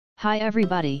Hi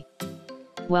everybody.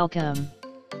 Welcome.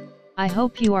 I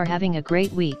hope you are having a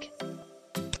great week.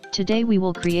 Today we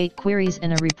will create queries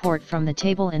in a report from the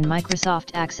table in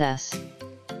Microsoft Access.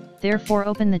 Therefore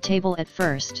open the table at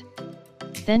first.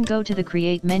 Then go to the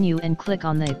Create menu and click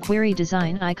on the Query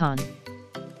Design icon.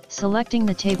 Selecting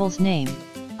the table's name,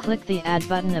 click the Add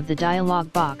button of the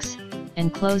dialog box,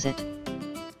 and close it.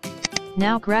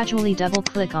 Now gradually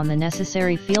double-click on the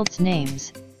necessary fields'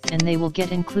 names, and they will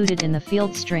get included in the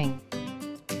field string.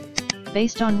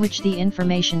 Based on which the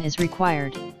information is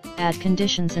required, add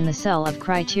conditions in the cell of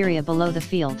criteria below the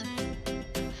field.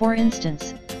 For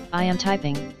instance, I am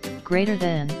typing, greater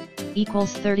than,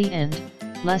 equals 30 and,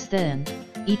 less than,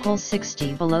 equals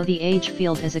 60 below the age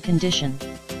field as a condition.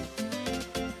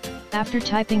 After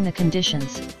typing the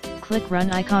conditions, click Run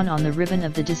icon on the ribbon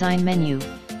of the Design menu,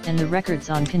 and the records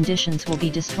on conditions will be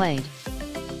displayed.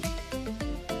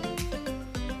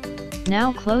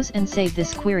 Now close and save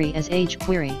this query as age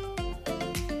query.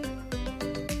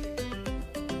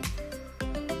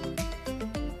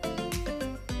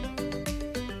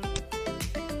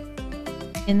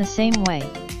 In the same way,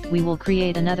 we will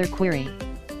create another query.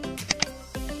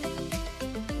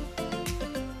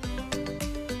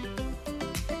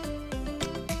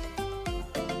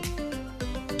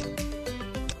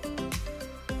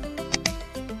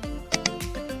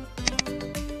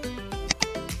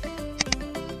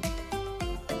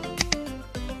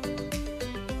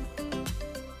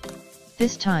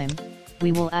 This time,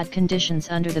 we will add conditions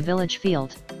under the village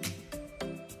field.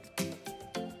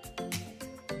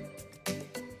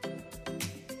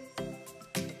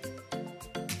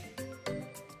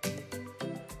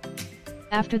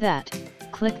 After that,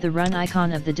 click the Run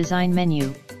icon of the Design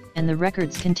menu, and the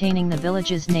records containing the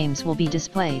village's names will be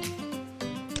displayed.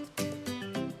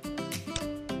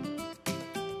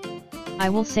 I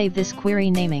will save this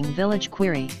query naming Village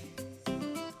Query.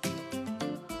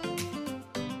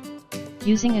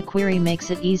 Using a query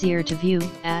makes it easier to view,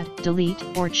 add, delete,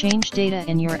 or change data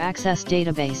in your Access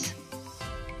database.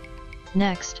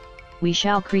 Next, we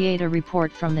shall create a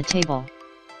report from the table.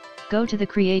 Go to the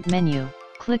Create menu,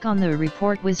 click on the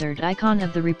Report Wizard icon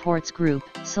of the Reports group,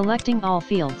 selecting all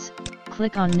fields,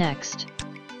 click on Next.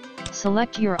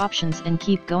 Select your options and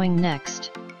keep going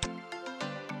Next.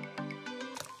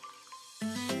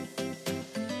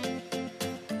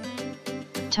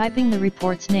 Typing the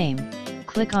report's name,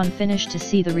 click on Finish to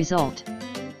see the result.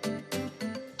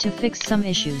 To fix some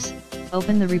issues,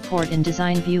 open the report in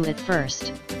Design View at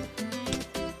first.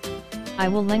 I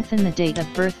will lengthen the date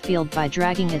of birth field by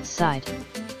dragging its side.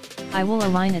 I will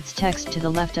align its text to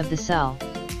the left of the cell.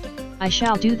 I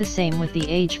shall do the same with the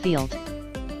age field.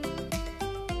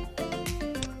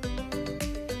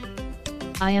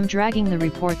 I am dragging the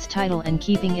report's title and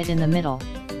keeping it in the middle.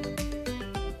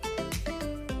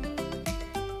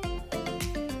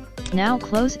 Now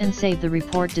close and save the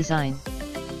report design.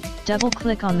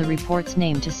 Double-click on the report's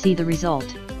name to see the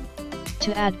result.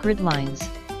 To add grid lines,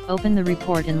 open the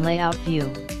report in Layout view.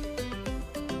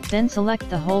 Then select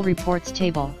the whole report's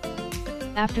table.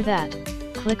 After that,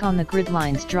 click on the grid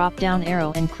lines drop-down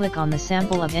arrow and click on the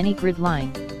sample of any grid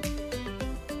line.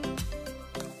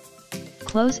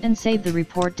 Close and save the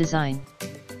report design.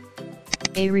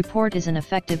 A report is an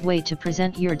effective way to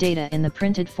present your data in the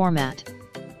printed format.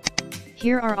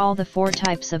 Here are all the 4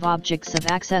 types of objects of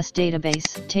Access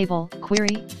database: table,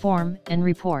 query, form, and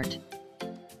report.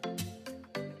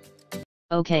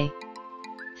 Okay.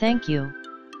 Thank you.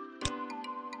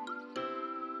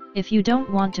 If you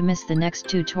don't want to miss the next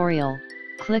tutorial,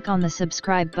 click on the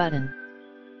subscribe button.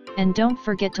 And don't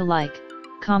forget to like,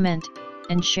 comment,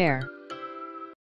 and share.